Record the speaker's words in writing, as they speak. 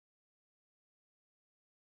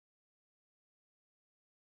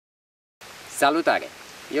Salutare!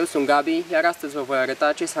 Eu sunt Gabi, iar astăzi vă voi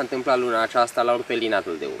arăta ce s-a întâmplat luna aceasta la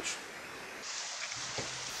orfelinatul de urși.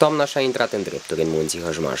 Toamna și-a intrat în drepturi în munții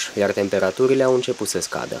Hăjmaș, iar temperaturile au început să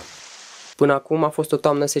scadă. Până acum a fost o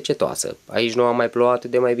toamnă secetoasă. Aici nu a mai plouat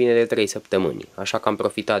de mai bine de 3 săptămâni, așa că am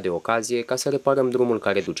profitat de ocazie ca să reparăm drumul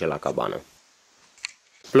care duce la cabană.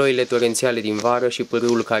 Ploile torențiale din vară și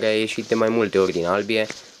pârâul care a ieșit de mai multe ori din albie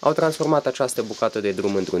au transformat această bucată de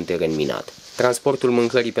drum într-un teren minat. Transportul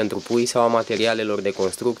mâncării pentru pui sau a materialelor de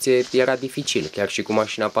construcție era dificil, chiar și cu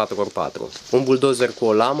mașina 4x4. Un bulldozer cu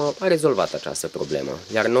o lamă a rezolvat această problemă,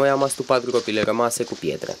 iar noi am astupat gropile rămase cu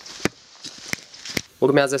pietre.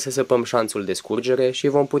 Urmează să săpăm șanțul de scurgere și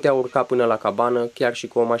vom putea urca până la cabană chiar și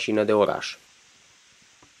cu o mașină de oraș.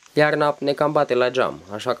 Iarna ne cam bate la geam,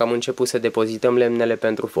 așa că am început să depozităm lemnele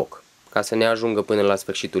pentru foc. Ca să ne ajungă până la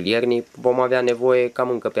sfârșitul iernii, vom avea nevoie cam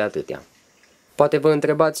încă pe atâtea. Poate vă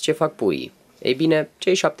întrebați ce fac puii. Ei bine,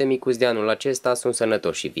 cei 7 micuți de anul acesta sunt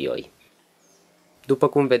sănătoși și vioi. După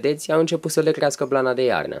cum vedeți, a început să le crească blana de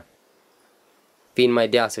iarnă. Fiind mai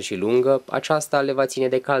deasă și lungă, aceasta le va ține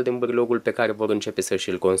de cald în bârlogul pe care vor începe să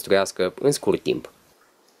și-l construiască în scurt timp.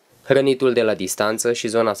 Hrănitul de la distanță și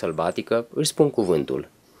zona sălbatică își spun cuvântul.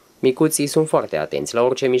 Micuții sunt foarte atenți la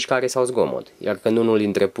orice mișcare sau zgomot, iar când unul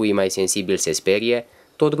dintre puii mai sensibili se sperie,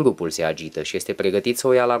 tot grupul se agită și este pregătit să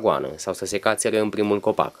o ia la goană sau să se cațere în primul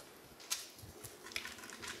copac.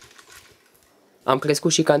 Am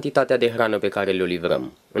crescut și cantitatea de hrană pe care le-o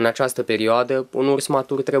livrăm. În această perioadă, un urs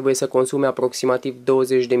matur trebuie să consume aproximativ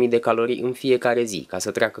 20.000 de calorii în fiecare zi ca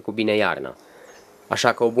să treacă cu bine iarna.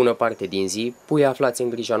 Așa că o bună parte din zi, puii aflați în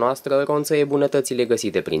grija noastră ronțăie bunătățile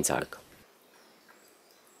găsite prin țarc.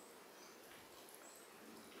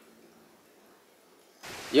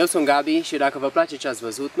 Eu sunt Gabi și dacă vă place ce ați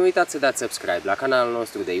văzut, nu uitați să dați subscribe la canalul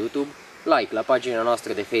nostru de YouTube, like la pagina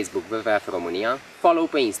noastră de Facebook WWF-Romania, follow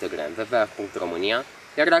pe Instagram WWF.Romania,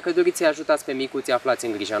 iar dacă doriți să ajutați pe micuții aflați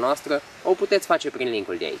în grija noastră, o puteți face prin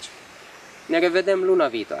linkul de aici. Ne revedem luna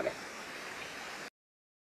viitoare!